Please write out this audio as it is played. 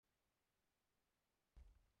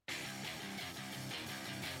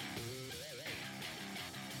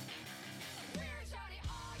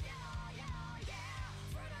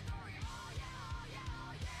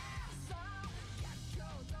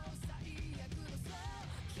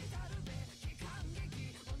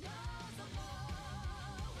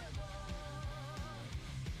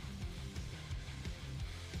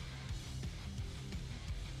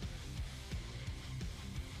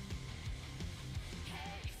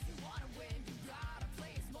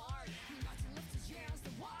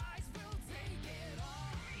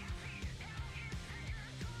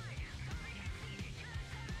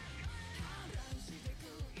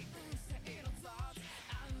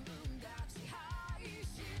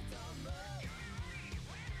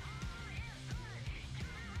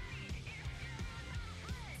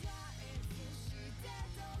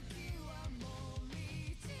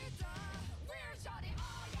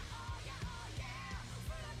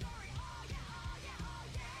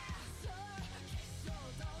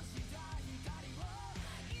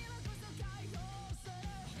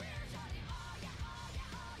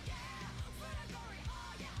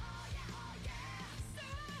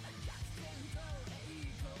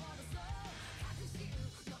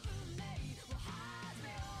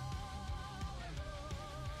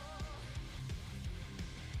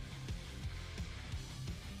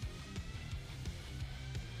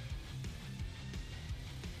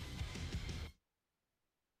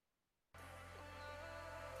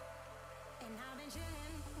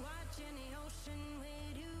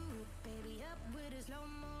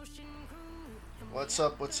What's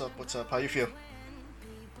up? What's up? What's up? How you feel?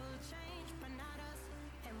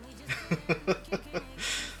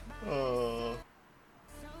 Oh,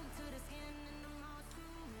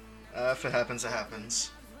 if it happens, it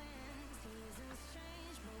happens.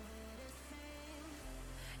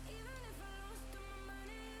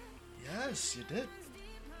 Yes, you did.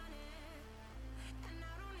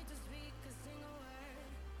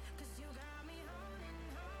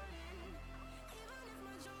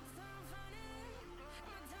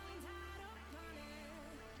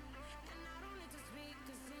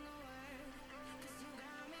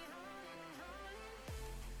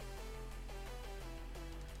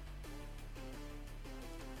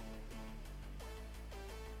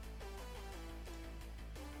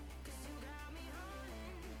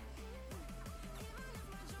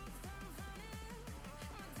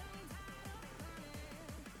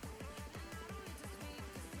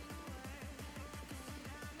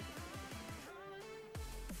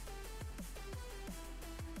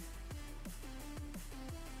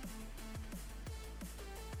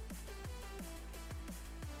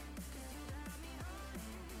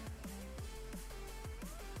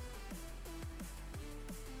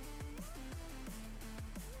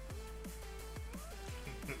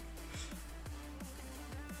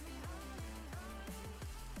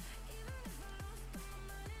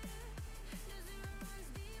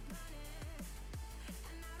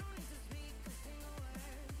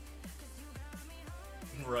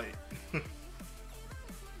 Right.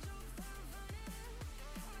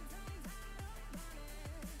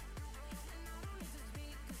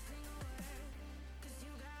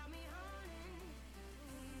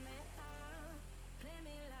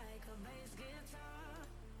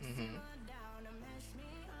 Hmm.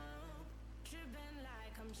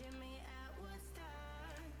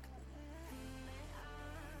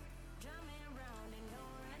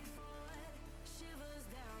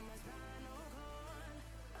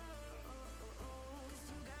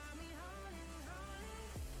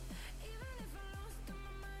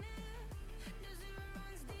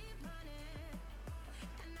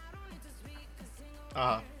 Uh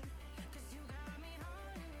huh.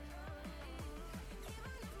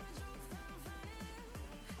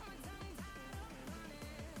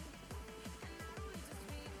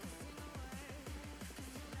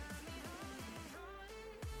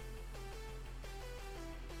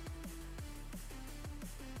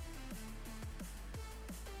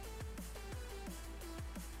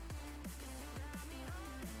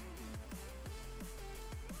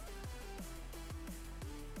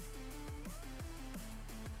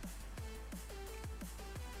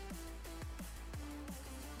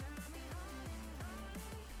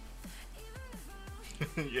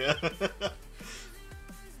 Yeah.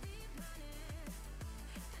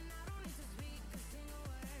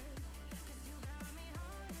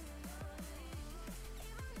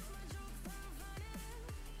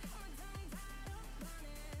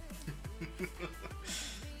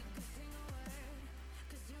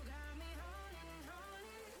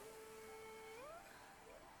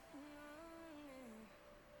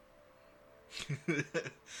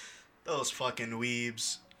 Those fucking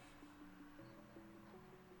weebs.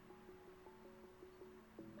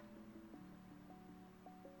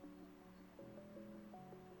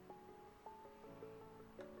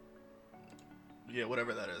 Yeah,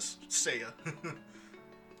 whatever that is. Seiya.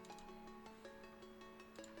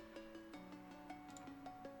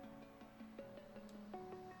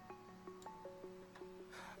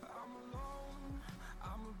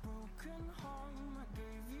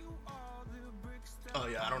 Oh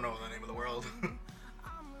yeah, I don't know the name of the world.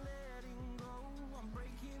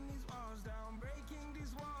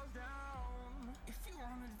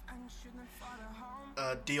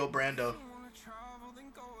 Dio Brando.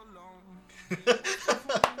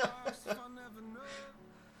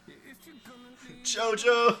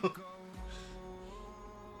 Jojo.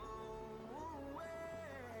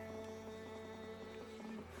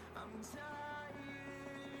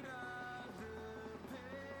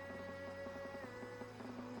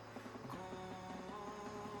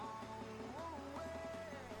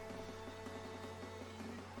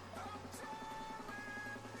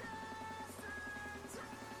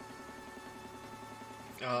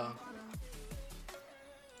 Uh,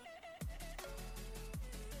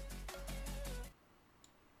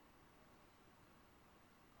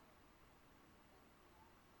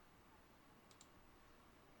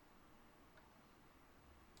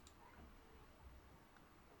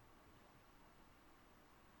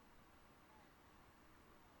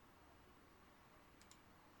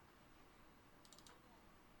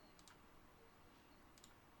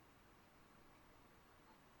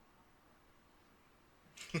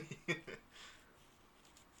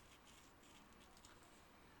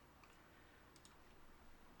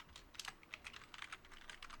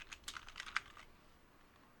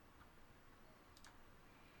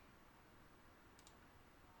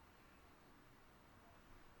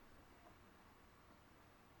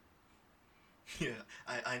 Yeah,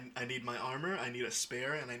 I need my armor, I need a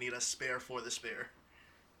spare, and I need a spare for the spare.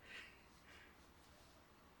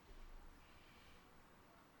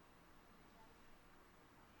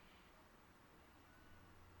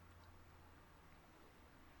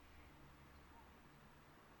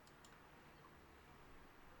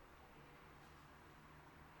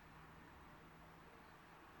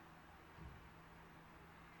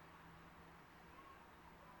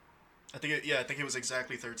 I think it was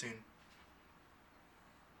exactly 13.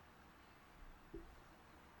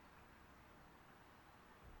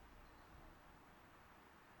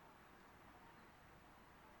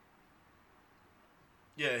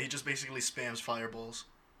 Yeah, he just basically spams fireballs.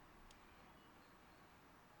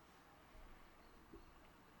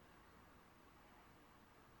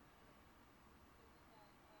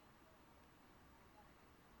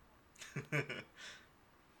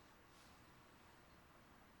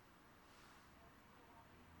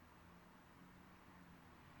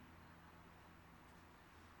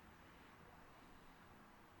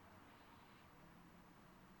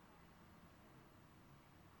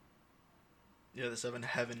 Yeah, the seven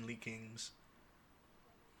heavenly kings.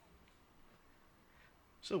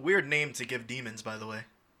 It's a weird name to give demons, by the way.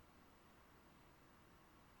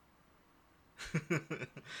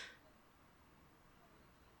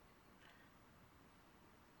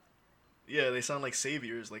 Yeah, they sound like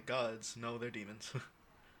saviors, like gods. No, they're demons.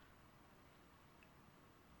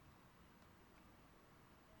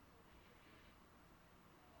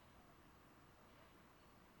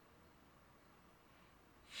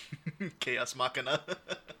 Chaos Machina.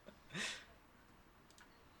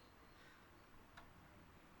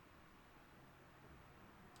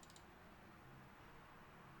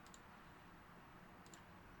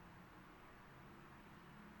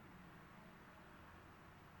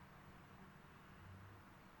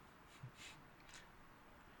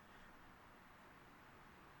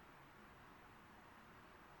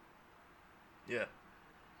 Yeah.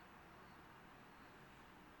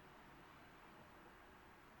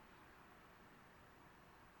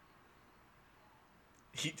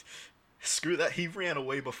 He screw that. He ran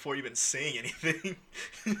away before even saying anything.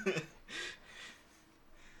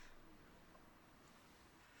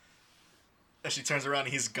 As she turns around,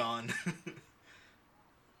 he's gone.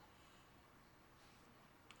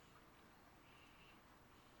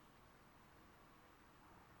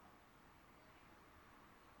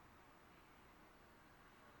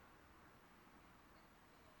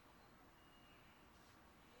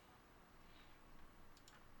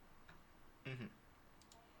 Hmm.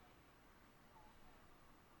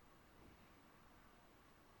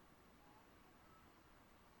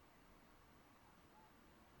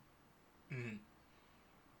 Hmm.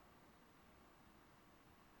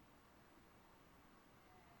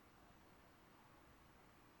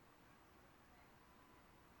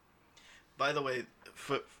 By the way,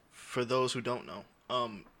 for those who don't know,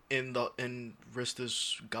 in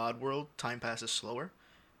Rista's God world, time passes slower.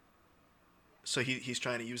 So he's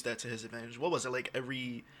trying to use that to his advantage. What was it like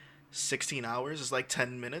every 16 hours is like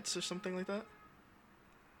 10 minutes or something like that?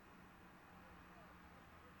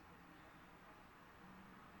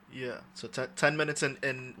 Yeah. So 10 minutes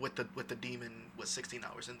in with the demon was 16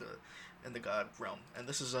 hours in the god realm. And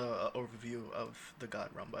this is a overview of the god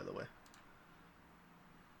realm, by the way.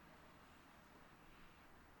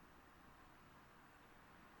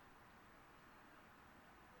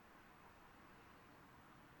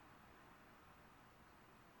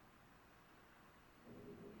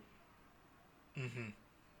 Mhm.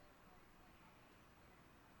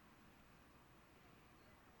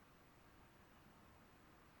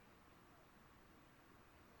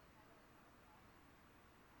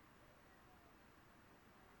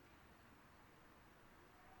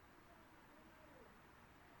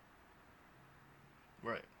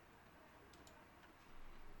 Right.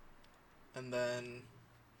 And then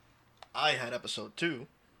I had episode 2,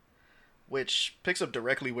 which picks up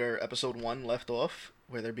directly where episode 1 left off,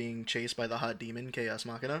 where they're being chased by the hot demon Chaos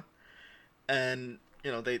Machina. And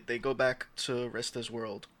they go back to Rista's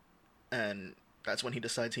world, and that's when he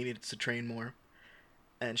decides he needs to train more.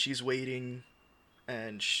 And she's waiting,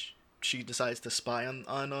 and she decides to spy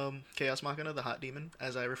on Chaos Machina, the hot demon,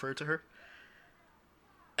 as I refer to her.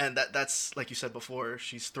 And that's like you said before,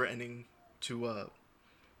 she's threatening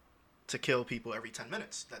to kill people every 10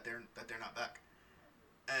 minutes that they're not back.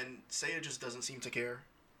 And Seiya just doesn't seem to care.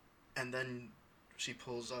 And then she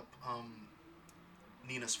pulls up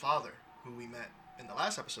Nina's father, who we met in the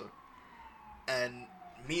last episode. And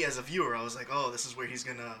me as a viewer, I was like, oh, this is where he's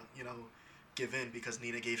gonna give in because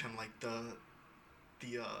Nina gave him like the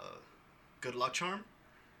good luck charm,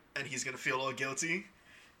 and he's gonna feel all guilty.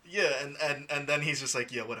 Yeah, and then he's just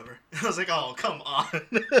like, yeah, whatever. I was like, oh, come on.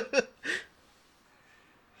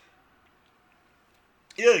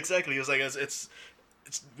 Yeah, exactly. It was like, it's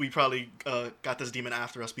we probably got this demon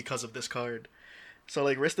after us because of this card. So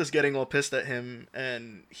like Rista's getting all pissed at him,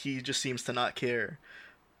 and he just seems to not care.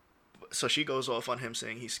 So she goes off on him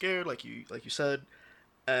saying he's scared, like you said,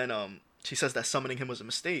 and she says that summoning him was a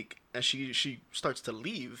mistake, and she starts to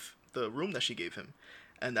leave the room that she gave him,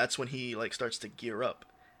 and that's when he like starts to gear up,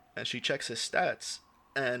 and she checks his stats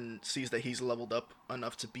and sees that he's leveled up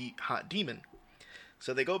enough to beat Hot Demon.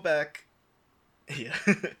 So they go back. Yeah,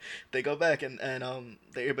 they go back and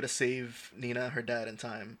they're able to save Nina and her dad in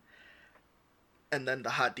time, and then the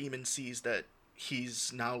Hot Demon sees that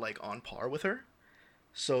he's now like on par with her.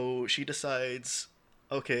 So she decides,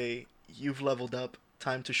 okay, you've leveled up,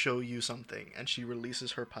 time to show you something, and she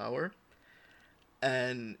releases her power,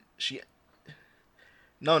 and she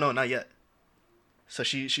no, no, not yet. So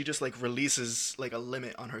she just like releases like a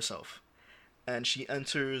limit on herself, and she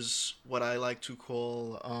enters what I like to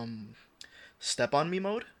call step on me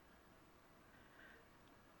mode,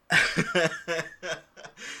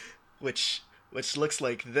 which looks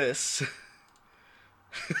like this.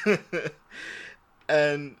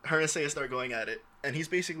 And her and Seiya start going at it, and he's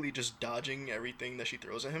basically just dodging everything that she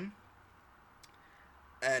throws at him.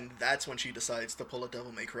 And that's when she decides to pull a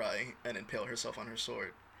Devil May Cry and impale herself on her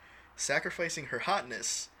sword, sacrificing her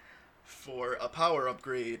hotness for a power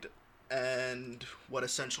upgrade and what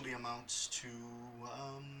essentially amounts to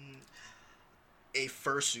a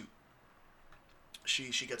fursuit.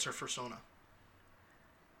 She gets her fursona,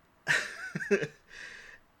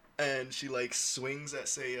 and she like swings at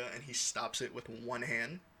Seiya, and he stops it with one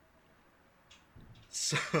hand.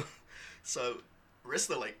 So so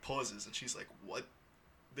Rista like pauses, and she's like, "What?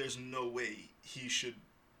 There's no way he should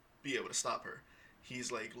be able to stop her.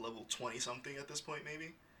 He's like level 20 something at this point,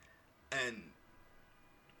 maybe." And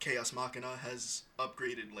Chaos Machina has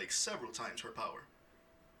upgraded like several times her power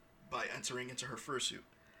by entering into her fursuit.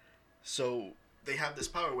 So they have this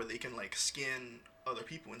power where they can like scan other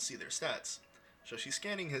people and see their stats. So she's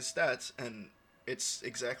scanning his stats, and it's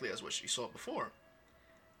exactly as what she saw before.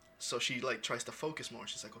 So she like tries to focus more.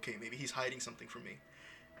 She's like, okay, maybe he's hiding something from me.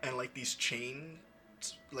 And like these chain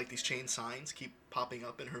signs keep popping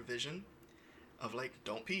up in her vision of like,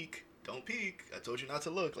 don't peek, don't peek. I told you not to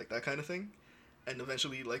look, like that kind of thing. And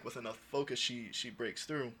eventually, like with enough focus, she breaks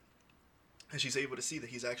through, and she's able to see that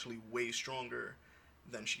he's actually way stronger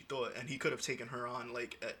than she thought, and he could have taken her on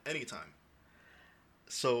like at any time.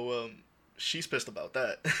 So she's pissed about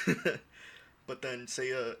that. But then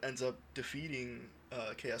Seiya ends up defeating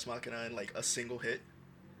Chaos Machina in like a single hit,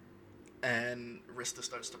 and Rista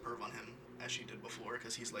starts to perv on him as she did before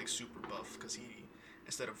because he's like super buff. Because he,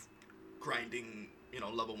 instead of grinding,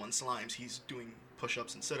 level one slimes, he's doing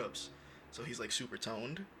push-ups and sit-ups, so he's like super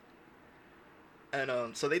toned.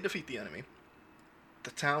 And so they defeat the enemy.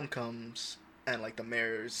 The town comes, and like the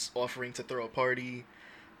mayor's offering to throw a party,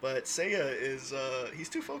 but Seiya is he's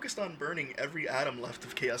too focused on burning every atom left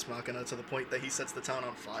of Chaos Machina to the point that he sets the town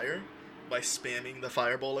on fire by spamming the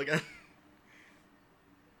fireball again.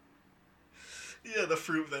 Yeah, the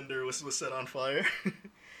fruit vendor was set on fire.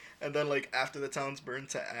 And then like after the town's burned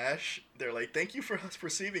to ash, they're like, "Thank you for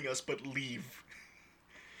saving us, but leave."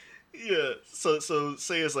 Yeah, so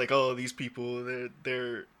Seiya's like, "Oh, these people,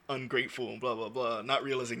 they're ungrateful and blah blah blah," not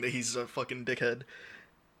realizing that he's a fucking dickhead.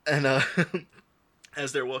 And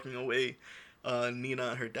as they're walking away, Nina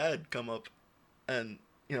and her dad come up and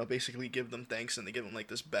basically give them thanks, and they give him like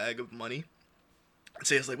this bag of money. And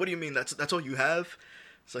Seiya's like, "What do you mean? That's all you have?"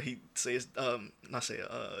 So he says, not say,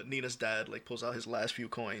 Nina's dad like pulls out his last few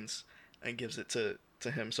coins and gives it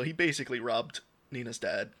to him. So he basically robbed Nina's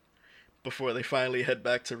dad before they finally head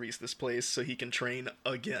back to reach this place so he can train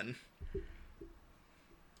again.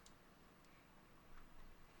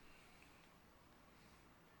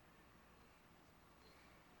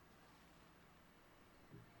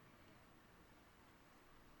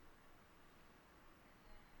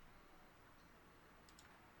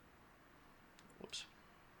 Whoops.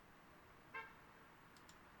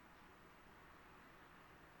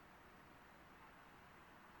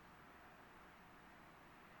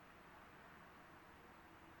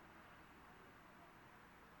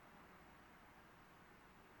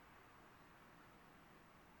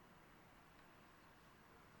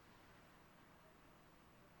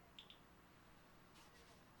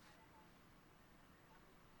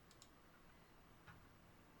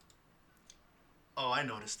 Oh, I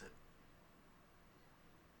noticed it.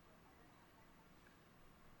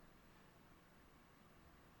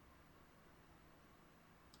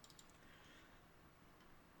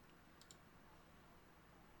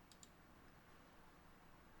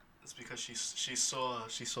 It's because she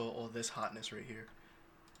saw all this hotness right here.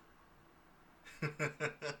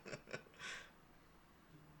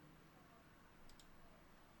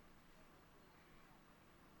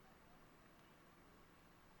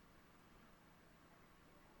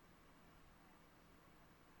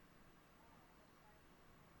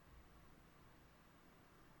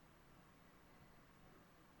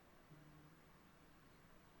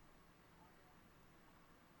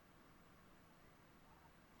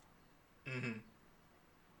 Hmm.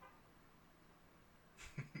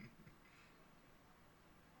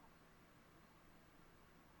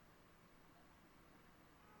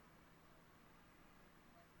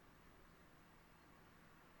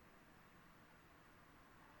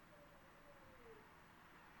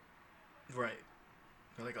 Right.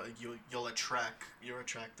 Like you'll attract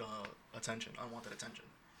attention, unwanted attention.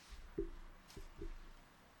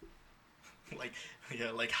 Like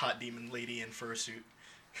yeah, like hot demon lady in fursuit.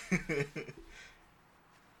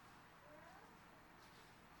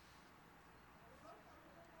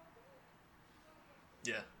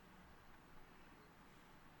 Yeah.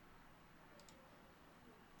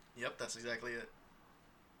 Yep, that's exactly it.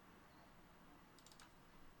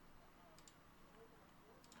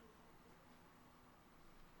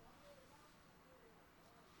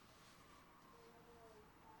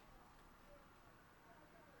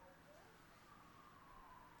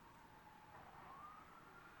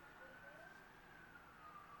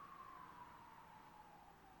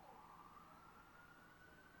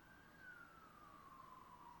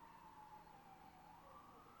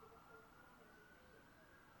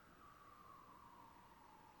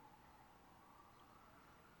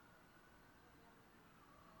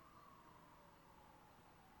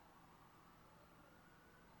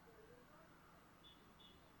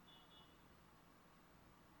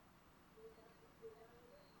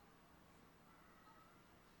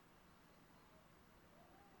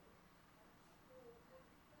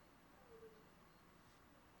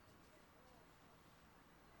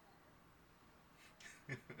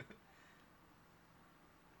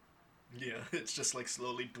 Yeah, it's just like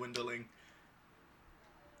slowly dwindling.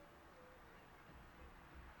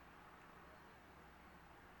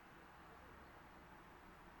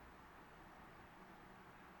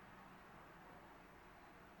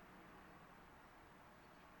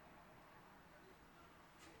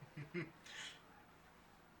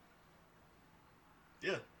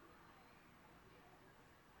 Yeah.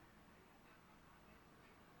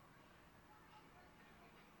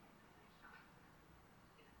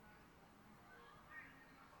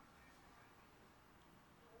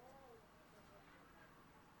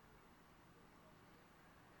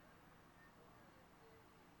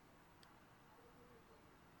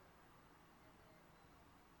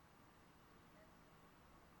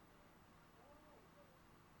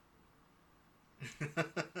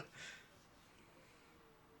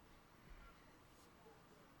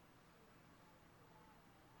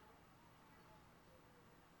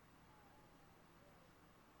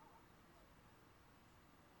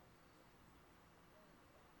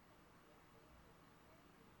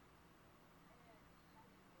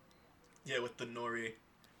 Yeah, with the nori.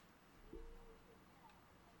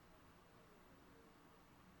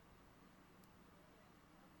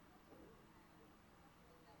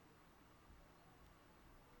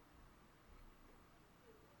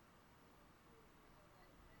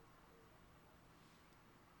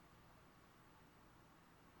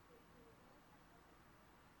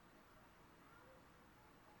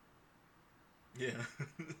 Yeah.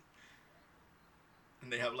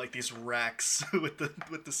 And they have like these racks with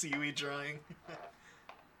the seaweed drying.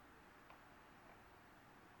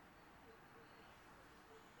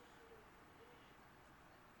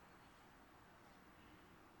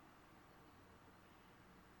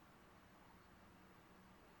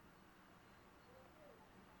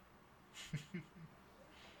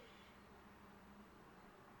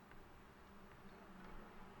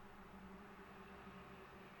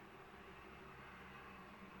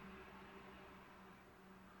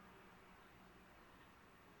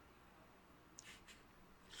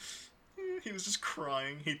 He was just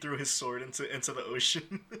crying. He threw his sword into the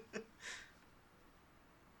ocean.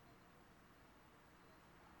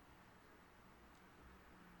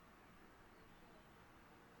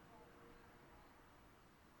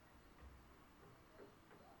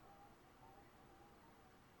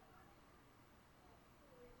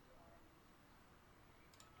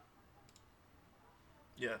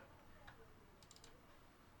 Yeah.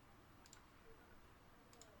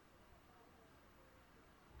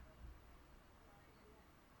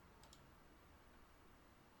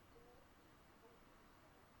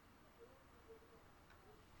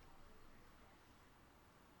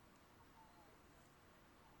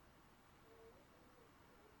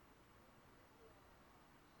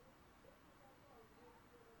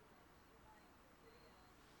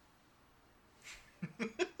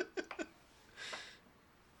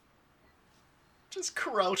 Just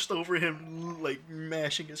crouched over him, like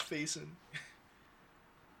mashing his face in.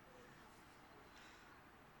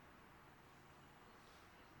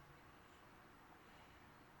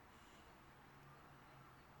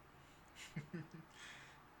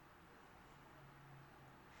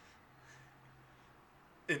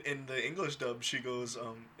 In the English dub, she goes,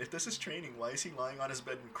 if this is training, why is he lying on his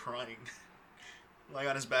bed and crying? Lying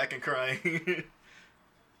on his back and crying.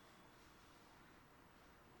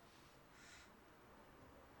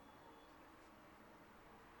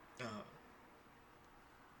 uh,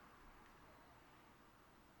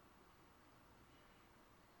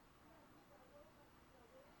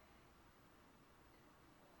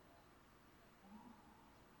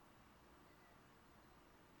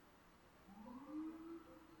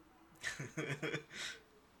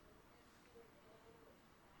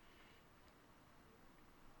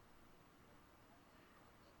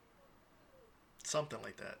 Something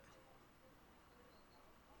like that.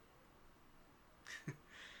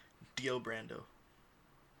 Dio Brando.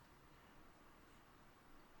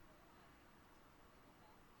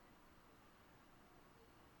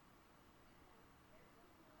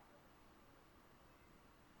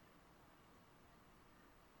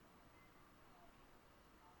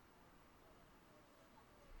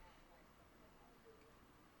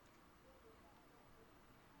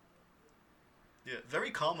 Yeah,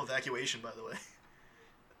 very calm evacuation, by the way.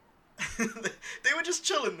 They were just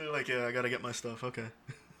chilling. They're like, yeah, I gotta get my stuff. Okay.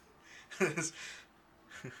 it's,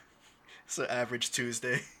 it's an average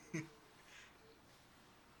Tuesday.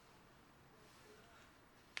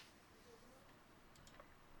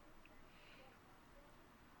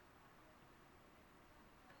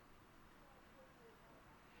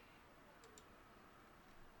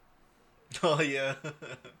 Oh yeah.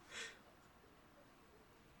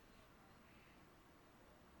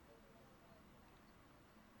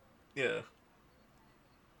 Yeah.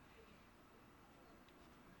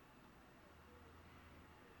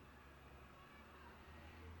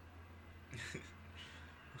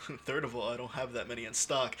 Third of all, I don't have that many in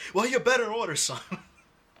stock. Well, you better order some.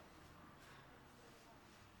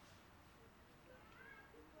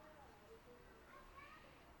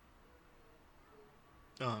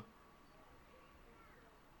 uh,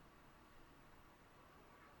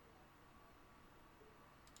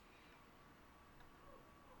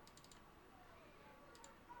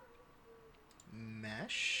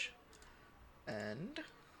 Mesh and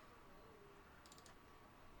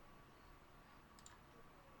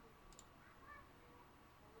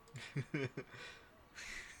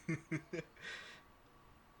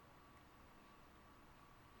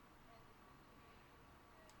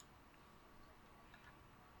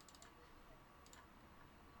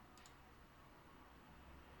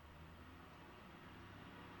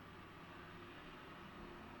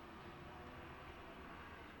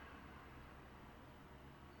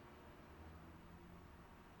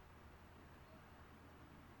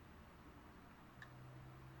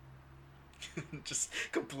just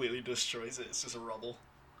completely destroys it. It's just a rubble.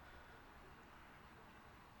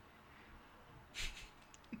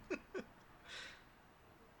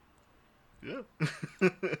 Yeah.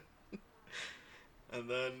 And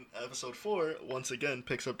then episode 4 once again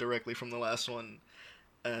picks up directly from the last one,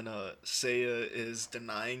 and Seiya is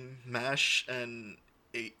denying Mash and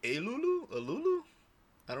Alulu.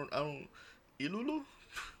 I don't Ilulu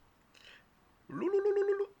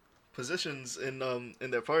Lulu positions in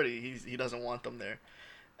their party. He doesn't want them there,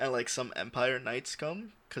 and like some Empire Knights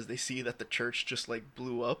come because they see that the church just like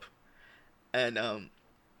blew up, and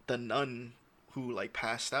the nun who like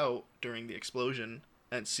passed out during the explosion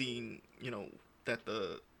and seeing that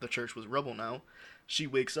the church was rubble now, she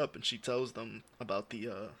wakes up and she tells them about the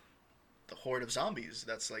horde of zombies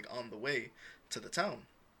that's like on the way to the town,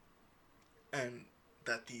 and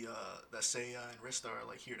that that Seiya and Rista are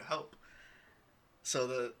like here to help. So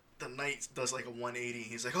the knight does like a 180.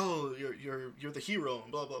 He's like, "Oh, you're the hero,"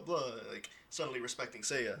 and blah blah blah. Like suddenly respecting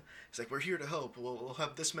Seiya. He's like, "We're here to help. We'll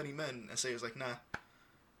have this many men." And Seiya's like, "Nah."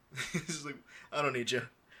 He's like, "I don't need you."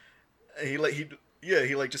 And he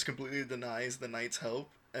like just completely denies the knight's help,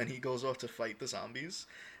 and he goes off to fight the zombies.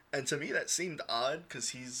 And to me, that seemed odd because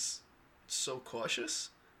he's so cautious.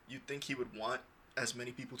 You'd think he would want as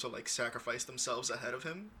many people to like sacrifice themselves ahead of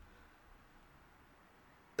him.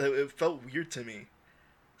 It felt weird to me.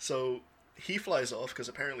 So he flies off because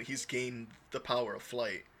apparently he's gained the power of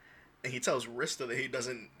flight, and he tells Rista that he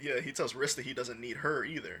doesn't. Yeah, he tells Rista he doesn't need her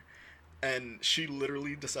either, and she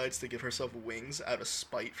literally decides to give herself wings out of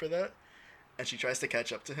spite for that, and she tries to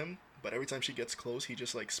catch up to him, but every time she gets close, he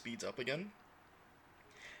just like speeds up again.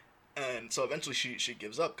 And And so eventually she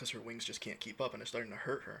gives up because her wings just can't keep up and it's starting to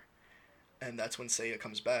hurt her. And that's when Seiya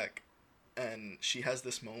comes back, and she has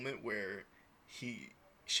this moment where he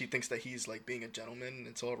she thinks that he's like being a gentleman.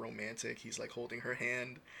 It's all romantic. He's like holding her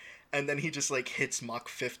hand, and then he just like hits Mach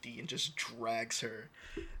 50 and just drags her.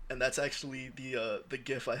 And that's actually the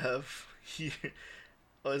gif I have here.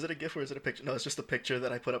 Oh, is it a gif or is it a picture? No, it's just a picture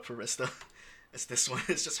that I put up for Rista. It's this one.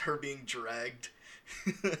 It's just her being dragged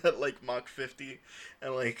at like Mach 50,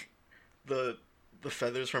 and like the the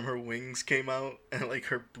feathers from her wings came out, and like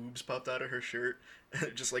her boobs popped out of her shirt,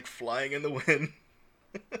 and just like flying in the wind.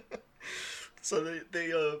 So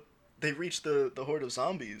they reach the horde of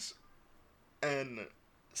zombies, and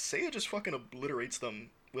Seiya just fucking obliterates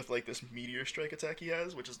them with like this meteor strike attack he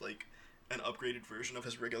has, which is like an upgraded version of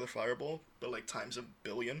his regular fireball, but like times a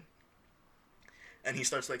billion. And he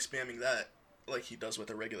starts like spamming that like he does with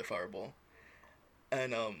a regular fireball.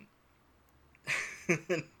 And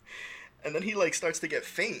and then he like starts to get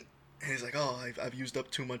faint. And he's like, "Oh, I've used up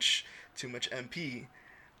too much MP."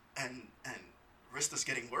 And Rista's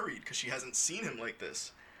getting worried cuz she hasn't seen him like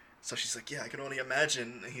this. So she's like, "Yeah, I can only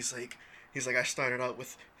imagine." And he's like, "I started out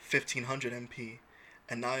with 1500 MP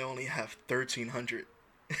and now I only have 1300."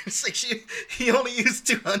 It's like he only used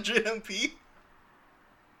 200 MP.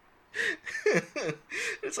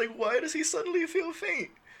 It's like, why does he suddenly feel faint?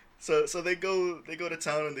 So they go to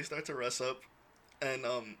town and they start to rest up, and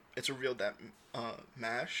it's revealed that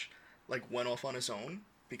Mash like went off on his own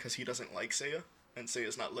because he doesn't like Seiya, and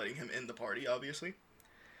Seiya's not letting him in the party, obviously.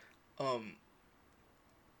 Um,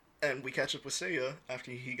 and we catch up with Seiya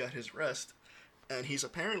after he got his rest, and he's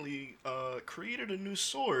apparently created a new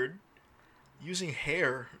sword using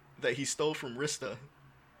hair that he stole from Rista.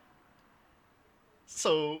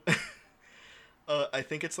 So I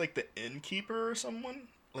think it's like the innkeeper or someone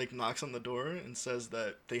like knocks on the door and says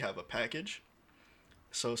that they have a package.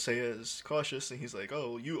 So Seiya is cautious and he's like,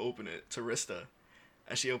 "Oh, you open it," to Rista,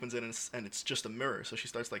 and she opens it and it's just a mirror. So she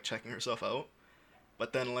starts like checking herself out,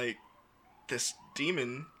 but then like this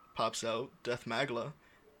demon pops out, Death Magla,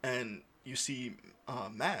 and you see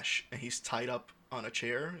Mash, and he's tied up on a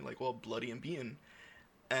chair, like all bloody and beaten,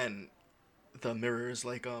 and the mirror is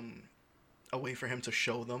like a way for him to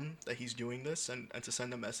show them that he's doing this, and to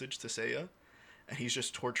send a message to Seiya, and he's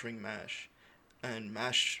just torturing Mash, and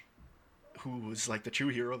Mash, who is like the true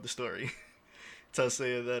hero of the story, tells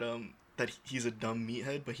Seiya that he's a dumb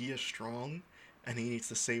meathead, but he is strong, and he needs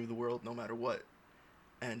to save the world no matter what,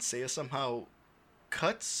 and Seiya somehow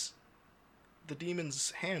cuts the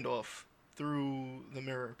demon's hand off through the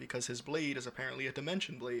mirror because his blade is apparently a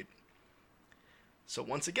dimension blade. So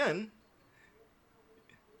once again,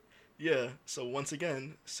 yeah, so once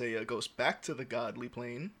again, Seiya goes back to the godly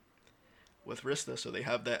plane with Rista, so they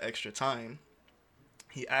have that extra time.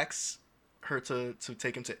 He asks her to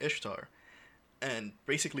take him to Ishtar, and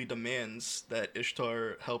basically demands that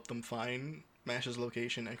Ishtar help them find Mash's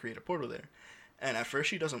location and create a portal there. And at first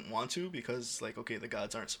she doesn't want to because, like, okay, the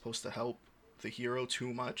gods aren't supposed to help the hero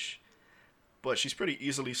too much, but she's pretty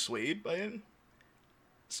easily swayed by it.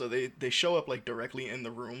 So they show up, like, directly in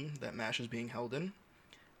the room that Mash is being held in,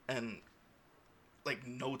 and like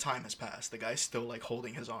no time has passed. The guy's still like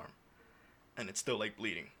holding his arm, and it's still like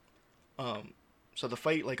bleeding. Um, so the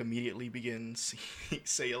fight like immediately begins.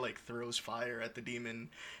 Seiya like throws fire at the demon,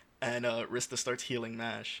 and Rista starts healing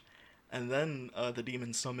Mash, and then the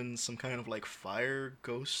demon summons some kind of like fire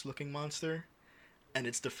ghost looking monster, and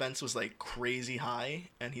its defense was like crazy high,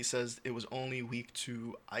 and he says it was only weak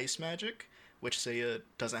to ice magic, which Seiya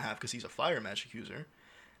doesn't have because he's a fire magic user,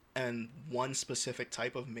 and one specific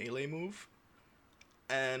type of melee move.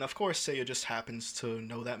 And of course, Seiya just happens to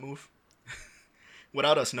know that move.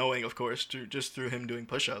 Without us knowing, of course, just through him doing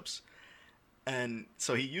push ups. And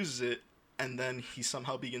so he uses it, and then he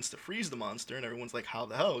somehow begins to freeze the monster, and everyone's like, how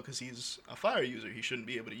the hell? Because he's a fire user. He shouldn't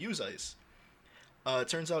be able to use ice. It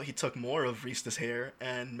turns out he took more of Rista's hair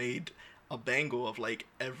and made a bangle of like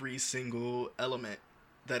every single element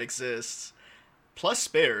that exists, plus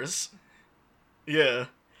spares. Yeah.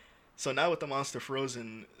 So now with the monster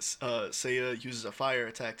frozen, Seiya uses a fire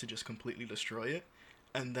attack to just completely destroy it,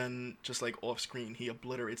 and then just like off screen he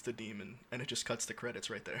obliterates the demon, and it just cuts the credits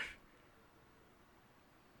right there.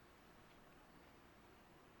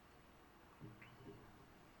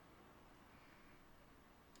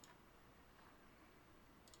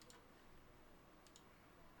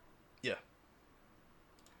 Yeah,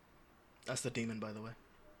 that's the demon, by the way.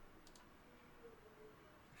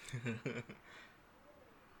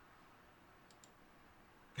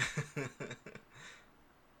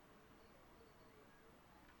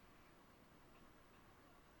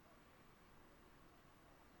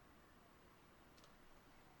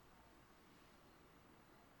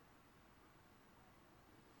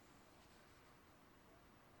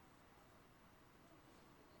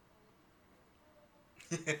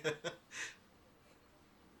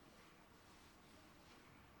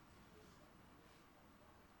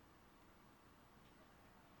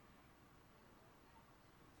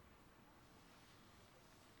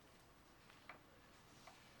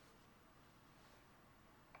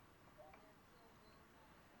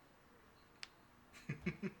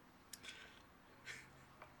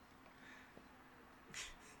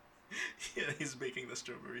 Yeah, he's making the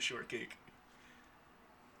strawberry shortcake.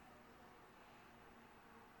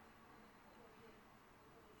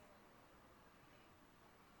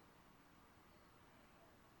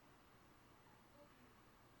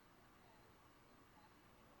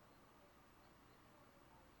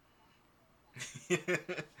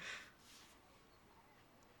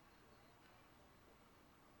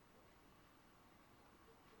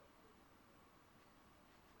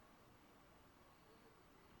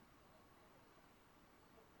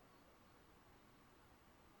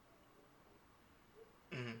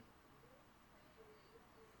 Mhm.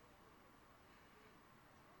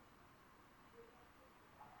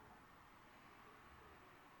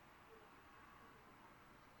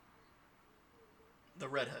 The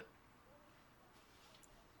redhead.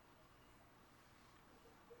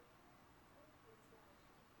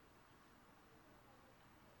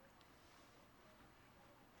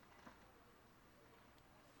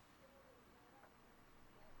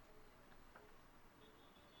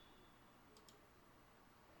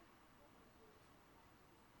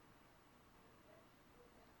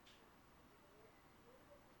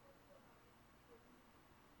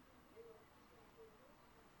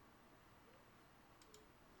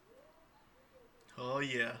 Oh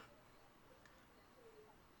yeah,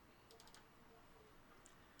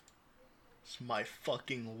 it's my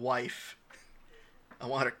fucking wife. I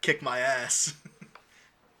want her to kick my ass.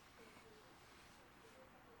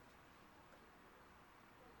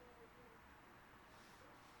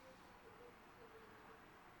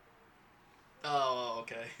 Oh,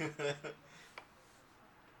 okay.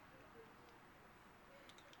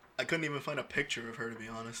 I couldn't even find a picture of her to be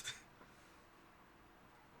honest.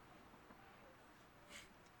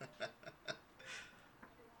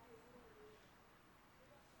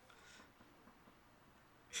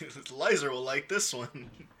 Lizer will like this one.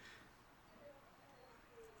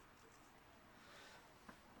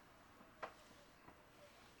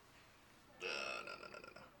 No, no, no, no,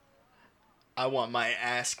 no. I want my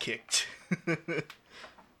ass kicked.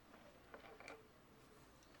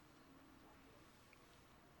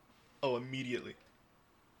 Oh, immediately.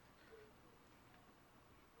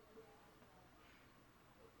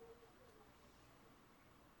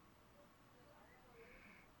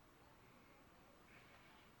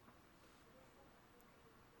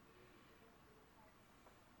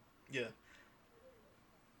 Yeah,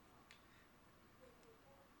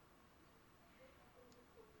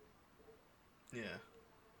 yeah.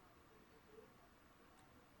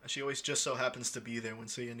 And she always just so happens to be there when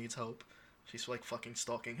Seiya needs help. She's like fucking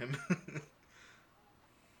stalking him.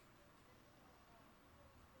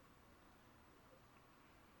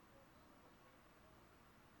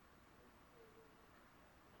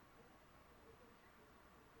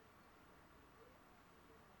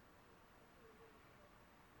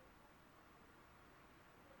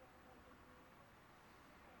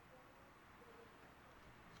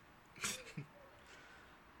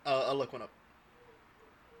 I'll look one up.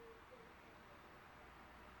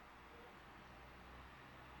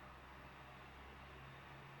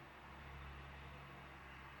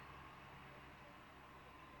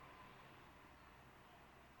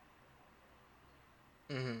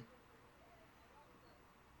 Mm-hmm.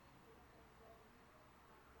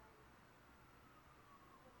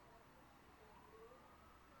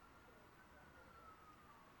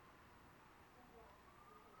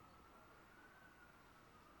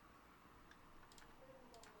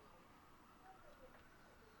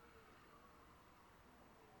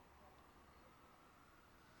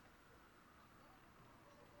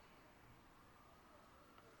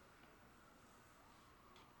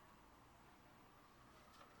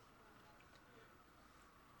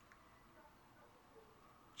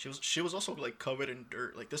 She was also like covered in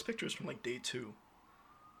dirt. Like this picture is from like day two.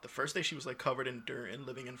 The first day she was like covered in dirt and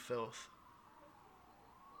living in filth.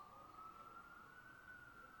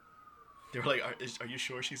 They were like, "Are you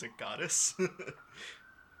sure she's a goddess?"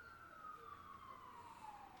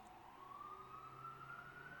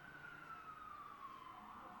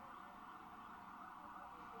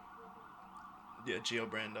 Yeah, Gio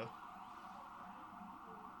Brando.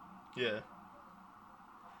 Yeah,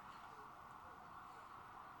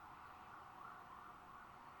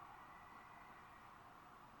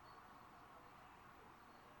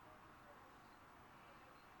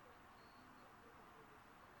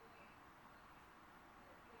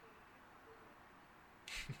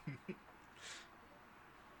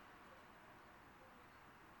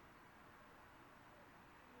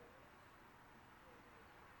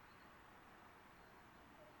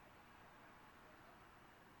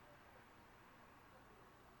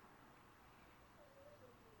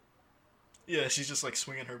 Yeah, she's just like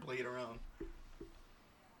swinging her blade around.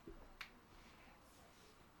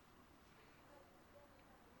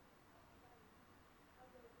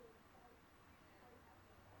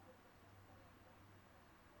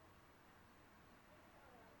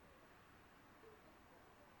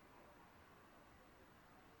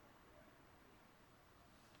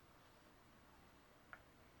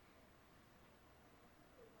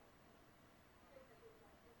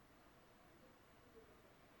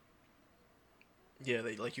 Yeah,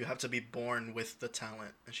 they like you have to be born with the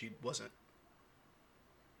talent, and she wasn't.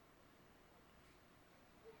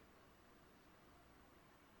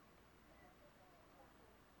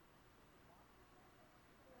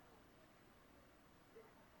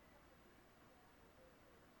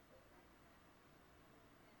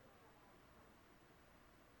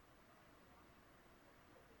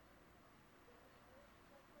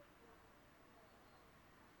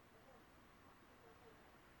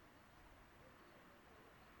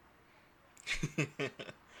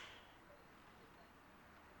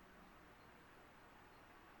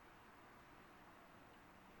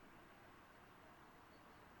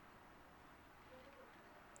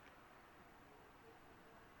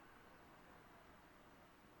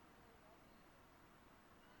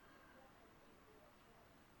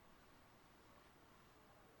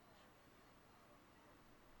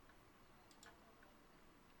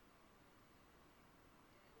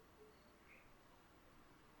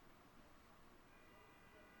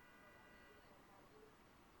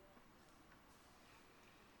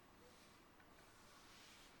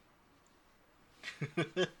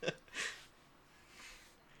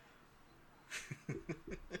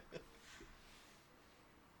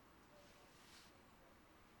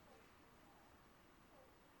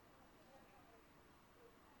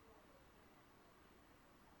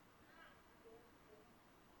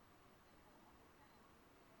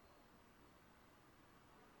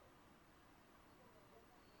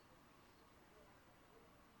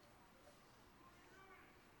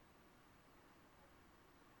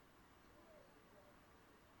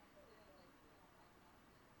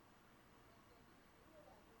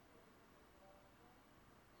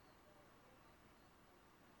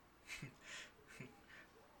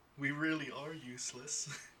 We really are useless.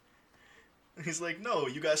 He's like, no,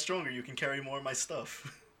 you got stronger. You can carry more of my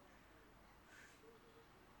stuff.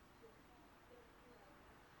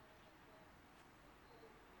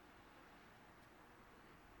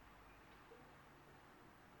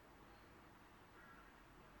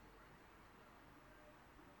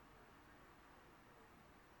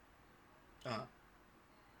 uh.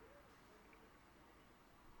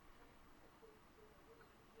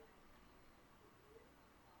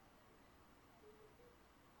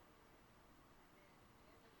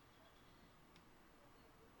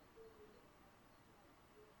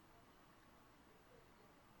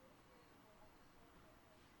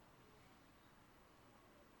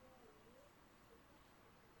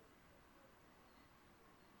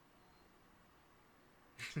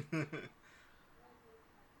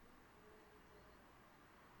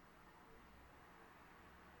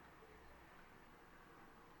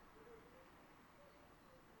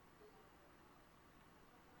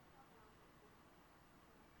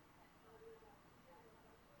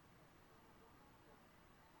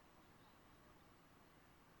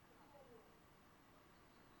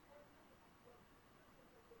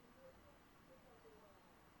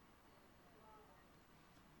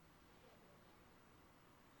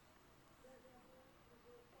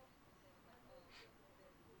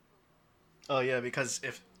 Oh yeah, because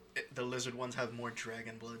if the lizard ones have more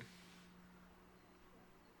dragon blood.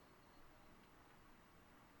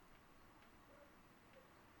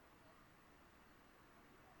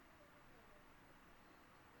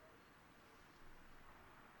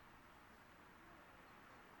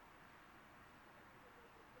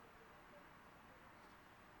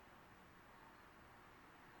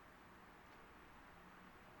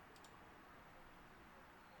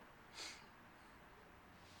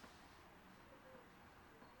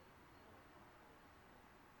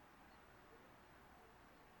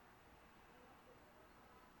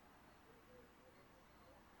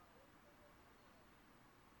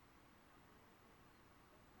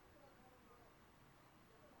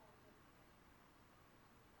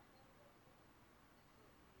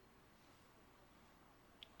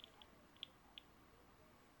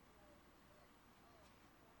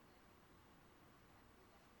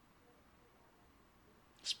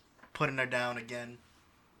 putting her down again.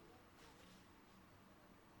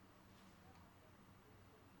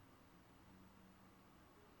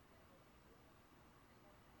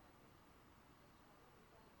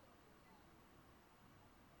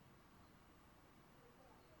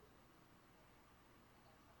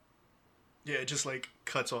 Yeah, it just like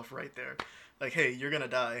cuts off right there. Like, hey, you're gonna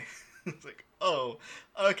die. It's like, oh,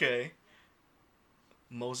 okay.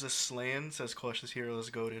 Moses Slan says cautious hero is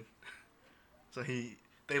goaded. So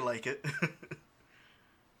they like it.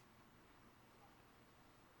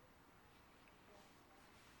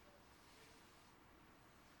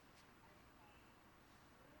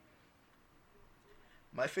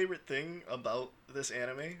 My favorite thing about this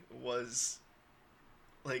anime was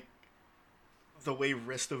like the way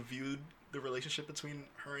Rista viewed the relationship between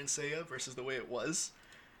her and Seiya versus the way it was.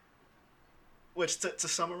 Which to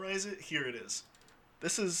summarize it, here it is.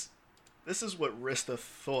 This is this is what Rista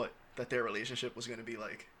thought that their relationship was gonna be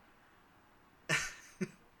like.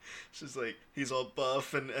 She's like he's all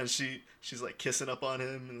buff and she's like kissing up on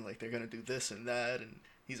him and like they're gonna do this and that and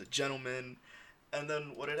he's a gentleman. And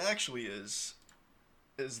then what it actually is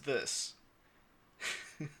this.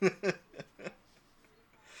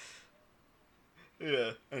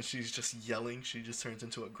 Yeah, and she's just yelling. She just turns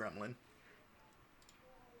into a gremlin.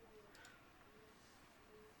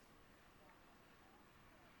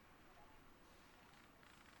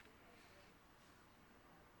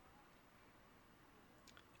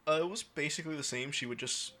 It was basically the same. She would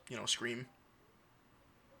just, scream.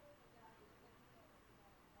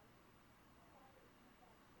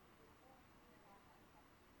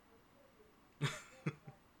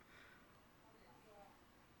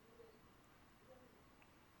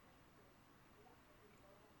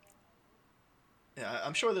 Yeah,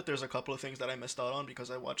 I'm sure that there's a couple of things that I missed out on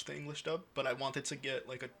because I watched the English dub, but I wanted to get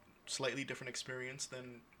like a slightly different experience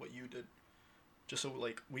than what you did, just so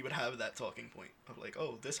like we would have that talking point of like,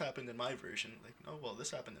 oh, this happened in my version. Like, oh, well,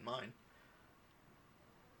 this happened in mine.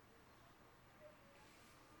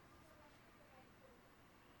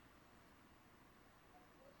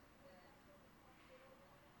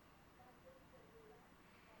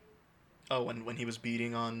 Oh, when he was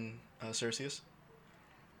beating on Cerseus.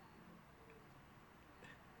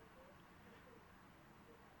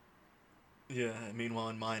 Yeah. Meanwhile,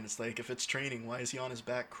 in mine, it's like if it's training, why is he on his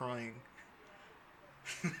back crying?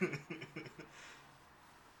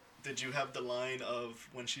 Did you have the line of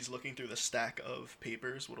when she's looking through the stack of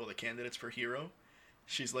papers with all the candidates for hero?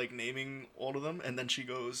 She's like naming all of them, and then she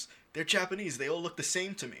goes, "They're Japanese. They all look the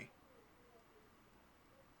same to me."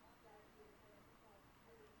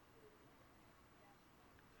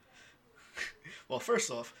 Well,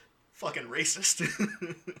 first off, fucking racist.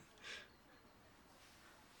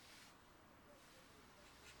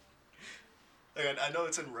 Like, I know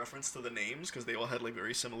it's in reference to the names because they all had like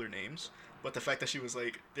very similar names, but the fact that she was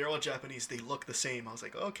like, "They're all Japanese. They look the same," I was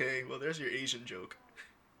like, "Okay, well, there's your Asian joke."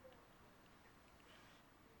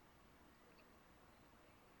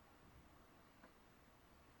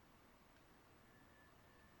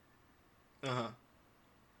 Uh huh.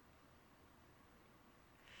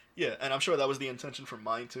 Yeah, and I'm sure that was the intention for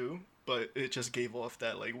mine too, but it just gave off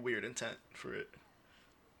that like weird intent for it.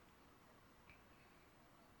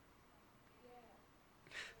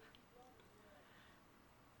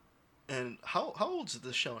 And how old is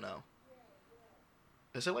this show now?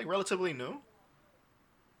 Is it like relatively new?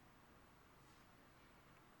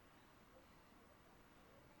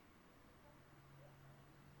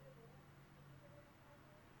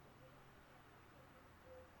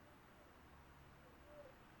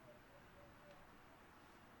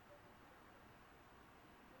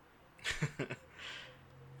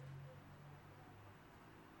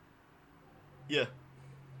 Yeah.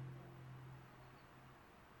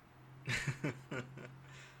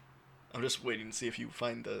 I'm just waiting to see if you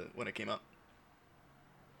find the when it came out.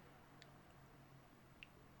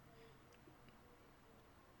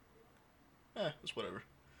 It's whatever.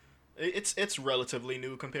 It's relatively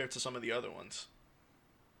new compared to some of the other ones.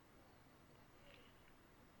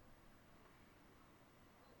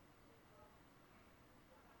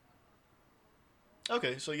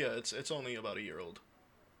 Okay, so yeah, it's only about a year old.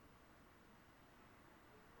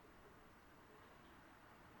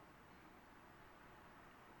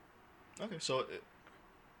 Okay, so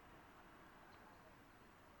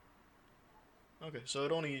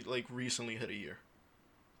it only like recently hit a year,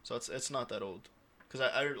 so it's not that old. Because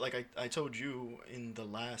I told you in the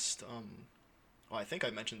last well, I think I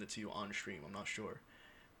mentioned it to you on stream. I'm not sure,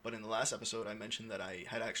 but in the last episode I mentioned that I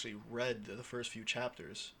had actually read the first few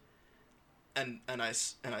chapters, and I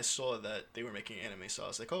saw that they were making anime, so I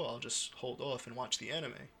was like, oh, I'll just hold off and watch the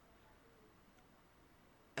anime.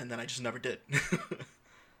 and then I just never did.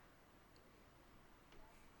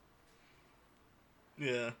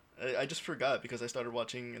 Yeah, I just forgot because I started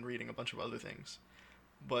watching and reading a bunch of other things.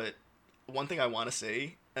 But one thing I want to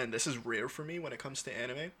say, and this is rare for me when it comes to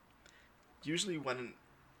anime, usually when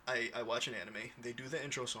I watch an anime, they do the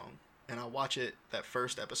intro song, and I'll watch it that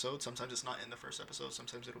first episode. Sometimes it's not in the first episode,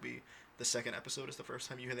 sometimes it'll be the second episode is the first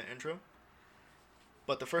time you hear the intro.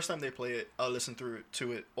 But the first time they play it, I'll listen through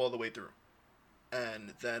to it all the way through.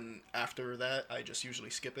 And then after that, I just usually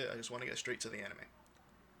skip it. I just want to get straight to the anime.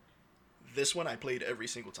 This one I played every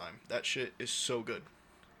single time. That shit is so good.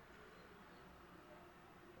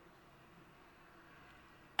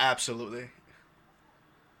 Absolutely.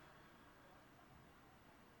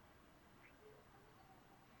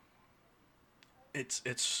 It's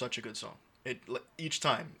such a good song. Each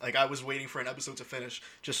time, like I was waiting for an episode to finish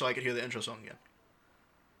just so I could hear the intro song again.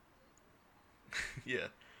 Yeah,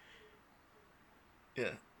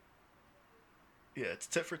 yeah, yeah. It's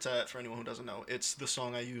tit for tat for anyone who doesn't know. It's the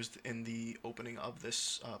song I used in the opening of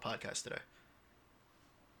this podcast today.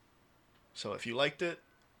 So if you liked it,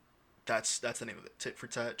 that's the name of it. Tit for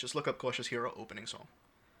tat. Just look up Cautious Hero opening song.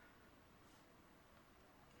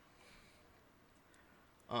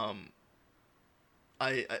 Um,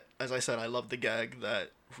 as I said, I love the gag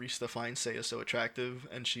that Rista finds Seiya so attractive,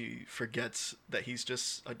 and she forgets that he's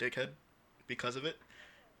just a dickhead because of it.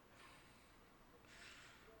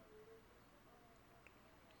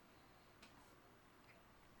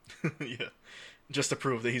 Yeah, just to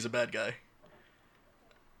prove that he's a bad guy.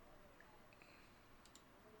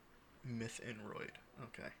 Myth Roid.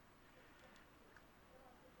 Okay.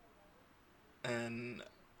 And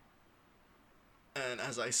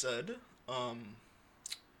as I said, um,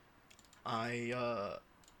 I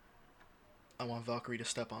I want Valkyrie to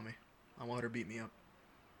step on me. I want her to beat me up.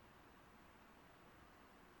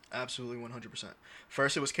 Absolutely 100%.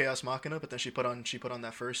 First it was Chaos Machina, but then she put on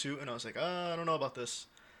that fursuit, and I was like, I don't know about this.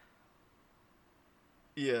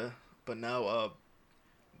 Yeah, but now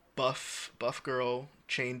buff girl,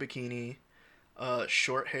 chain bikini,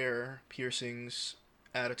 short hair, piercings,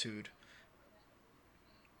 attitude.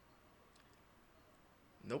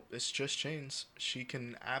 Nope, it's just chains. She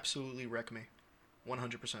can absolutely wreck me,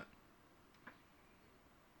 100%.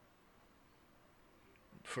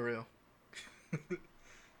 For real.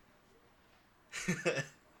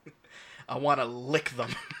 I want to lick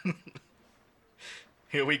them.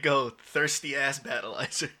 Here we go, thirsty ass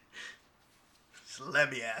battleizer. Just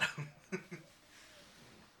let me at him.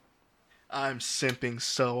 I'm simping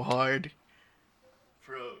so hard,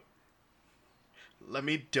 bro. Let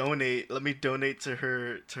me donate to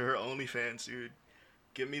her OnlyFans, dude.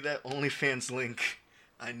 Give me that OnlyFans link.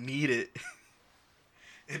 I need it.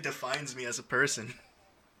 It defines me as a person.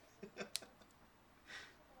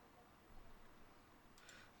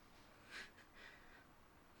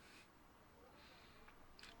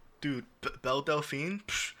 Dude, Belle Delphine.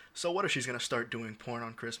 Psh, so what if she's gonna start doing porn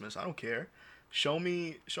on Christmas? I don't care. Show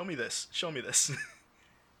me this. Show me this.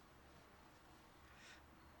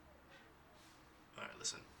 All right,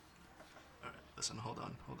 listen. All right, listen. Hold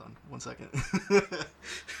on. 1 second.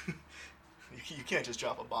 You can't just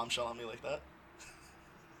drop a bombshell on me like that.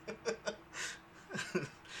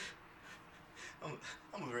 I'm,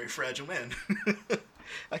 I'm a very fragile man.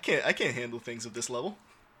 I can't handle things of this level.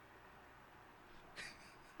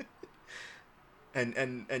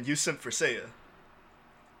 And you simp for Seiya.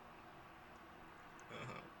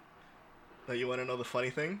 Uh-huh. Now you want to know the funny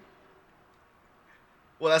thing?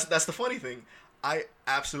 Well, that's the funny thing. I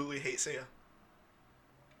absolutely hate Seiya.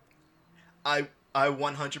 I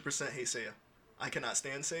 100% hate Seiya. I cannot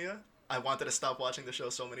stand Seiya. I wanted to stop watching the show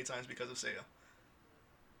so many times because of Seiya.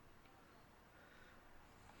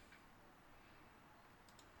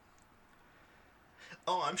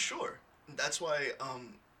 Oh, I'm sure. That's why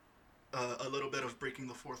a little bit of breaking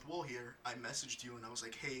the fourth wall here. I messaged you and I was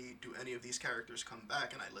like, "Hey, do any of these characters come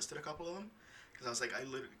back?" And I listed a couple of them because I was like,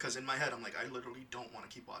 because in my head I'm like, I literally don't want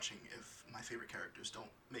to keep watching if my favorite characters don't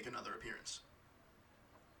make another appearance.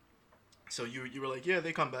 So you were like, "Yeah,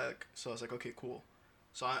 they come back." So I was like, "Okay, cool."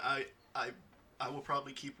 So I I will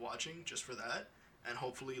probably keep watching just for that and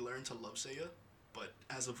hopefully learn to love Seiya. But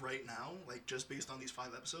as of right now, like just based on these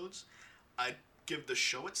 5 episodes, I'd give the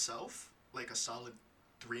show itself like a solid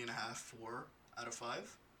 3.5, 4 out of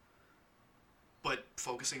 5. But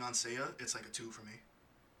focusing on Seiya, it's like a 2 for me.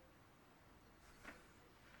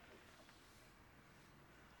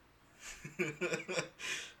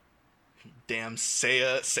 Damn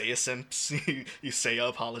Seiya simps, you Seiya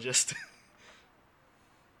apologist.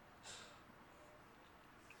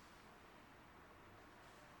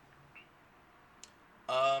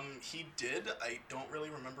 He did. I don't really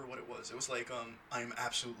remember what it was. It was like, I'm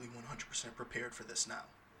absolutely 100% prepared for this now.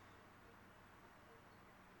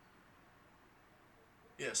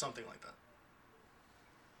 Yeah, something like that.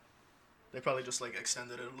 They probably just like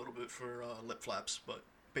extended it a little bit for lip flaps, but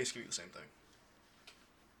basically the same thing.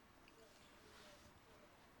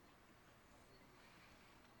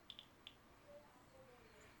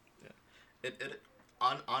 Yeah.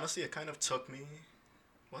 Honestly, it kind of took me.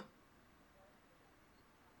 What?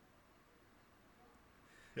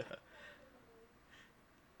 Yeah.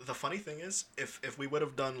 The funny thing is, if we would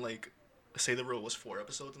have done like, say the rule was 4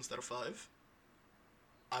 episodes instead of 5,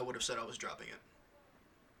 I would have said I was dropping it.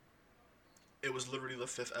 It was literally the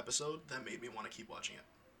fifth episode that made me want to keep watching it.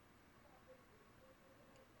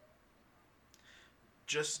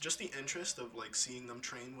 Just the interest of like seeing them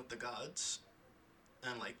train with the gods,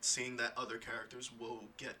 and like seeing that other characters will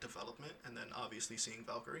get development, and then obviously seeing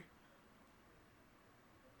Valkyrie.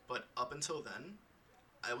 But up until then,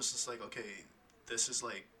 I was just like, okay, this is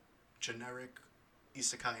like generic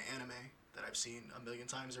isekai anime that I've seen a million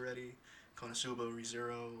times already. Konosuba,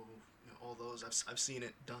 ReZero, all those. I've seen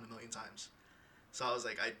it done a million times. So I was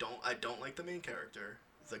like, I don't like the main character.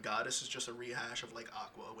 The goddess is just a rehash of like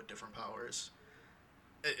Aqua with different powers.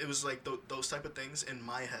 It was like those type of things in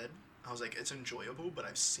my head. I was like, it's enjoyable, but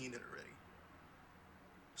I've seen it already.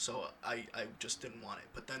 So I just didn't want it.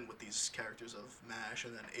 But then with these characters of Mash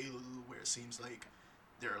and then Alu, where it seems like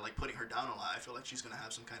they're like putting her down a lot, I feel like she's gonna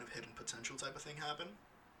have some kind of hidden potential type of thing happen.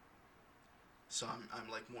 So I'm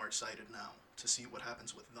like more excited now to see what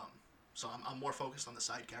happens with them. So I'm more focused on the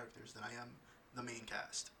side characters than I am the main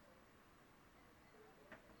cast.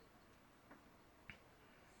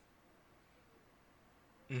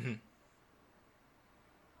 Mm-hmm.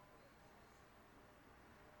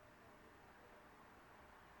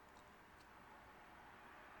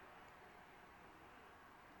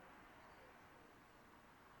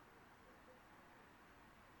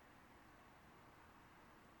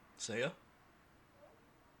 Saya?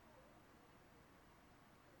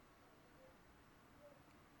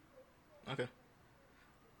 Okay.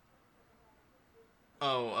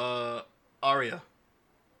 Oh, Arya.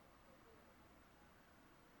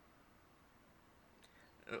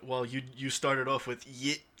 Well, you started off with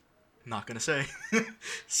yit. Not gonna say.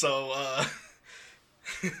 So,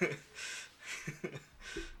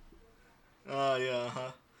 yeah,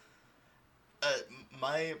 huh. Uh,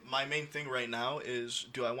 my main thing right now is,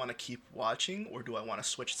 do I want to keep watching or do I want to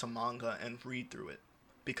switch to manga and read through it?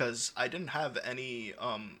 Because I didn't have any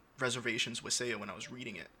reservations with Seiya when I was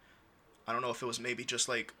reading it. I don't know if it was maybe just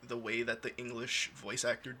like the way that the English voice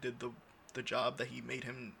actor did the job that he made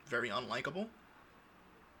him very unlikable,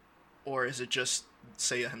 or is it just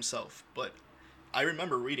Seiya himself? But I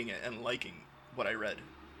remember reading it and liking what I read,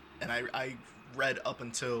 and I read up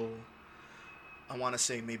until, I want to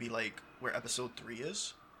say maybe like where episode 3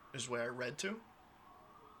 is where I read to,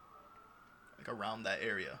 like around that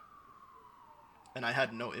area, and I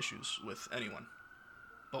had no issues with anyone.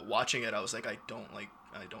 But watching it, I was like, I don't like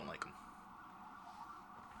him.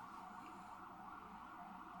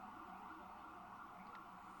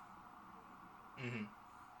 Mm-hmm.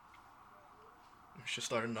 We should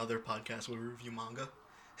start another podcast where we review manga.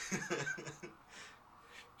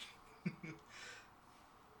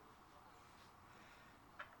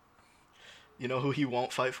 You know who he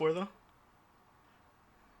won't fight for though?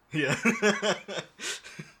 Yeah.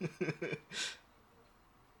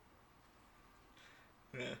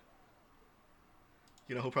 Yeah.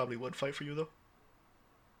 You know who probably would fight for you though?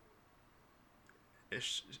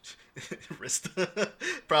 Ish. Rista.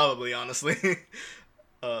 Probably, honestly.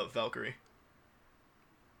 Valkyrie.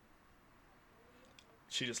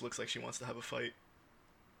 She just looks like she wants to have a fight.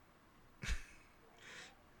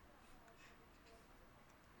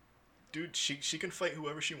 Dude, she can fight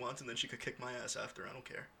whoever she wants and then she could kick my ass after. I don't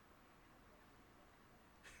care.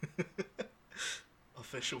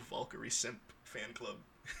 Official Valkyrie simp fan club.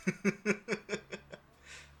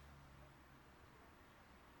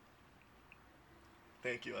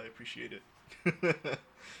 Thank you, I appreciate it.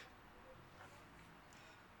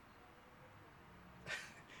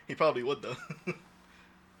 He probably would though.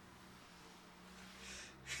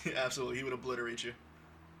 Absolutely, he would obliterate you.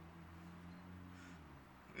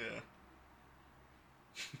 Yeah.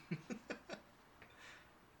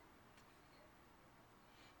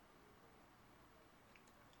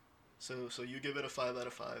 So you give it a 5 out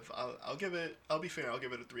of 5. I'll give it. I'll be fair. I'll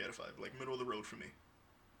give it a 3 out of 5. Like middle of the road for me.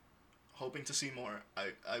 Hoping to see more.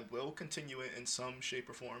 I will continue it in some shape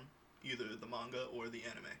or form, either the manga or the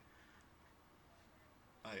anime.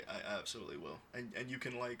 I absolutely will. And you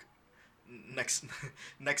can like next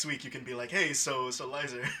next week you can be like, hey, so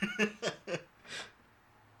Lizer.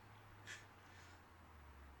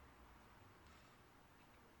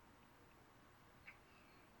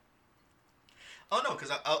 Oh no,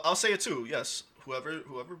 because I'll say it too. Yes, whoever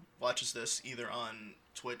watches this either on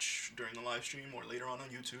Twitch during the live stream or later on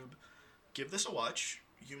YouTube, give this a watch.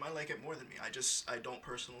 You might like it more than me. I don't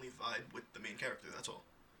personally vibe with the main character. That's all.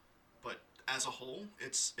 But as a whole,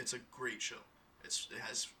 it's a great show. It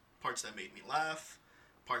has parts that made me laugh,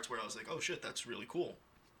 parts where I was like, oh shit, that's really cool.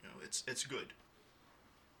 It's good.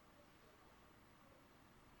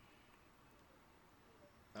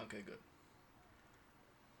 Okay, good.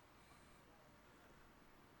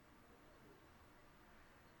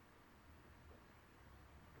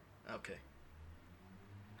 Okay.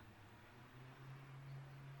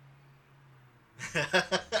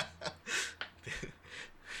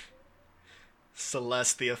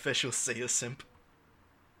 Celeste, the official Seiya simp.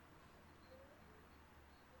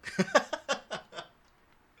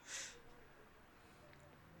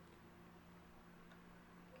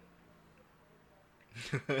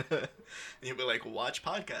 You'll be like, watch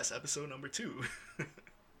podcast episode number 2.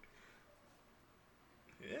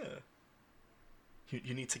 Yeah.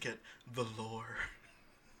 You need to get the lore.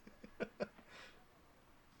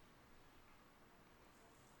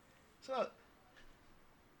 So,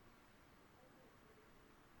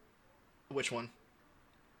 which one?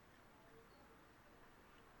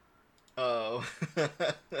 Oh.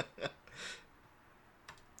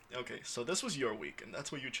 Okay, so this was your week, and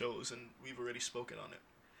that's what you chose, and we've already spoken on it.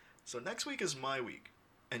 So next week is my week,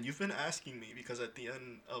 and you've been asking me because at the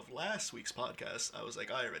end of last week's podcast, I was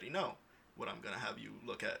like, I already know what I'm gonna have you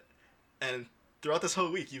look at, and throughout this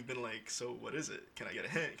whole week, you've been like, so what is it? Can I get a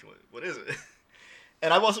hint? What is it?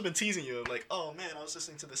 And I've also been teasing you, like, oh man, I was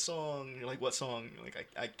listening to this song. You're like, what song? You're like,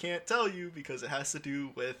 I can't tell you because it has to do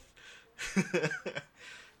with.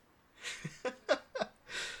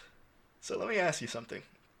 So let me ask you something.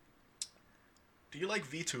 Do you like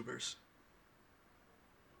VTubers?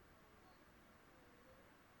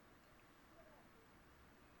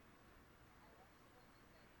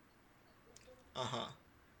 Uh huh.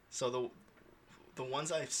 So the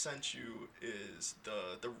ones I've sent you is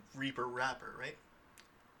the Reaper rapper, right?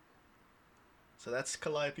 So that's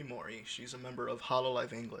Calliope Mori. She's a member of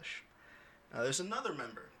Hololive English. Now there's another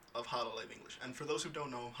member of Hololive English, and for those who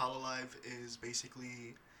don't know, Hololive is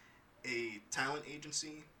basically a talent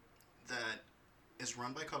agency that is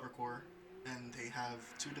run by Covercore, and they have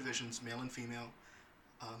two divisions, male and female,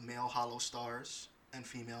 male Hollow Stars and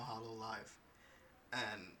female Hollow Live,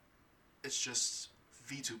 and it's just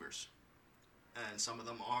VTubers, and some of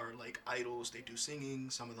them are like idols. They do singing.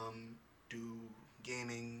 Some of them do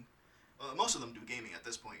gaming. Most of them do gaming at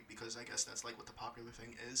this point because I guess that's like what the popular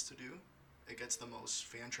thing is to do. It gets the most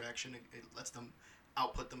fan traction. It lets them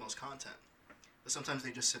output the most content. But sometimes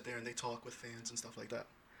they just sit there and they talk with fans and stuff like that.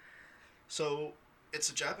 So it's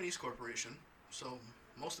a Japanese corporation. So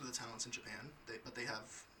most of the talents in Japan, but they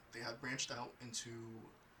have branched out into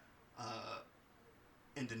uh,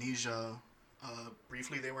 Indonesia.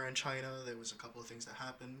 Briefly, they were in China. There was a couple of things that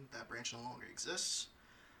happened. That branch no longer exists.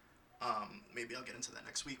 Maybe I'll get into that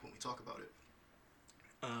next week when we talk about it.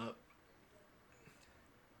 Uh,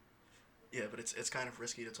 yeah, but it's kind of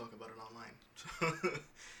risky to talk about it online.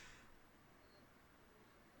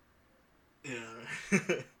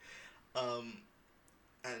 Yeah. um,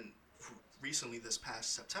 and recently, this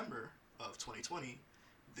past September of 2020,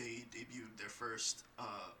 they debuted their first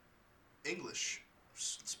English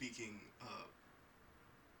speaking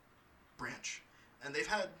branch, and they've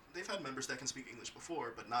had members that can speak English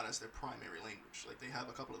before, but not as their primary language. Like they have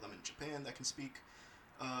a couple of them in Japan that can speak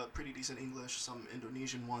pretty decent English. Some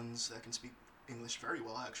Indonesian ones that can speak English very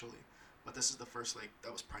well, actually. But this is the first like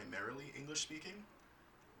that was primarily English speaking,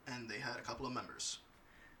 and they had a couple of members.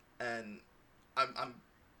 And I'm I'm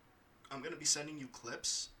I'm gonna be sending you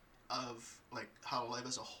clips of like How Live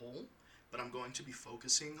as a whole, but I'm going to be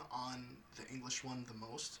focusing on the English one the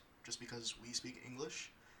most, just because we speak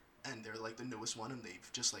English, and they're like the newest one, and they've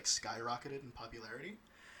just like skyrocketed in popularity.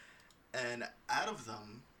 And out of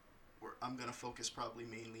them, I'm gonna focus probably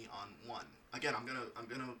mainly on one. Again, I'm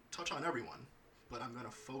gonna touch on everyone, but I'm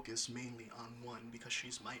gonna focus mainly on one because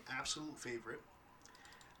she's my absolute favorite,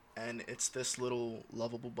 and it's this little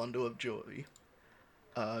lovable bundle of joy,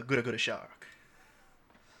 Gura Gura Shark.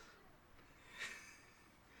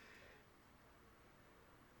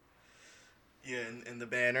 Yeah, in the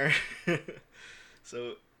banner.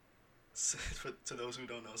 So, to those who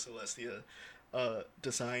don't know, Celestia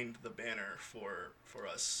designed the banner for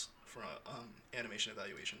us for animation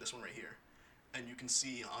evaluation. This one right here, and you can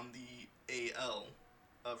see on the AL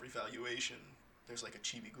of revaluation, there's like a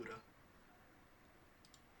Chibi Gura.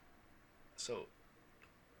 So,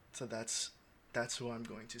 that's who I'm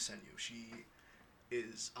going to send you. She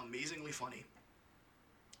is amazingly funny.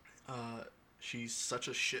 Uh, she's such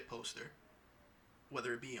a shit poster,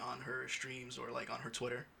 whether it be on her streams or like on her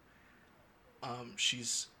Twitter.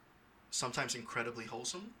 She's sometimes incredibly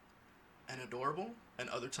wholesome and adorable, and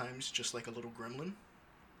other times just like a little gremlin.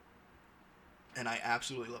 And I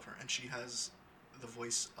absolutely love her. And she has the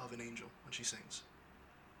voice of an angel when she sings.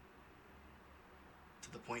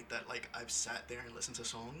 To the point that like I've sat there and listened to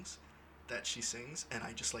songs that she sings, and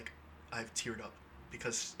I just like I've teared up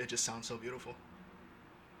because it just sounds so beautiful.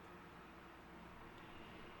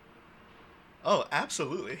 Oh,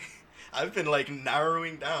 absolutely. I've been like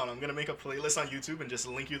narrowing down. I'm gonna make a playlist on YouTube and just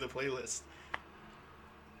link you the playlist.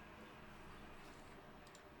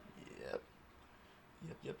 Yep.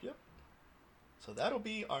 Yep, yep, yep. So that'll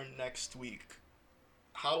be our next week.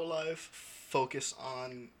 Hololive focus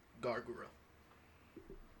on Gargura.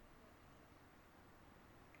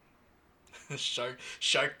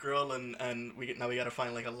 Shark Girl and we gotta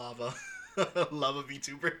find like a lava lava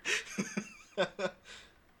VTuber.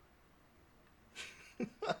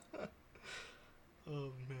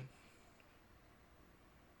 Oh man.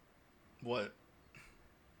 What?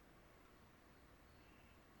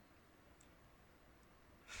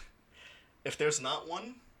 If there's not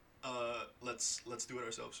one, let's do it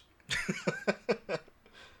ourselves.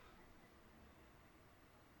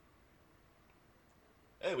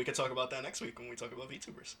 Hey, we could talk about that next week when we talk about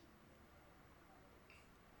VTubers.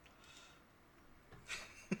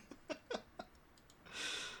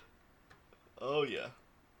 Oh yeah.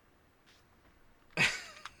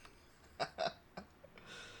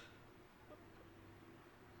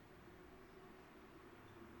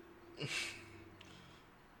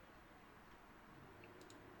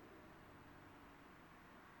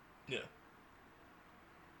 Yeah.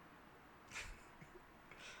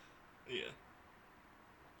 Yeah.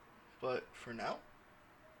 But for now,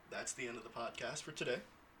 that's the end of the podcast for today.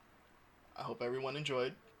 I hope everyone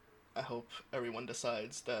enjoyed. I hope everyone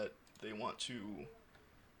decides that they want to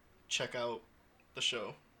check out the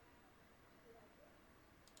show.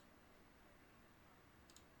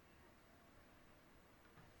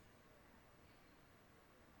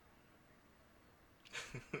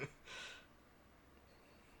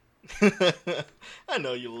 I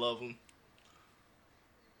know you love them.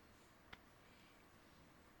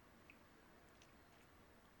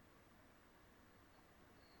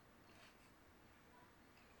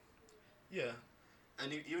 Yeah,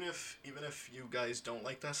 and even if you guys don't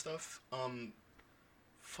like that stuff,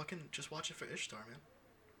 fucking just watch it for Ishtar, man.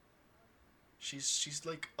 She's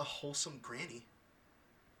like a wholesome granny.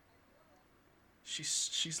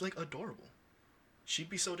 She's like adorable. She'd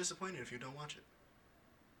be so disappointed if you don't watch it.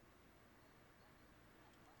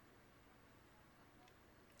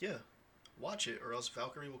 Yeah, watch it or else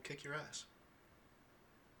Valkyrie will kick your ass.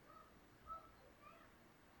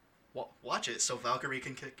 Watch it so Valkyrie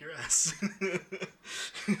can kick your ass.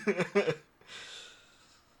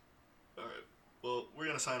 All right. Well, we're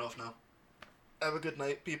gonna sign off now. Have a good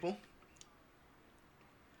night, people.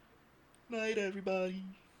 Night, everybody.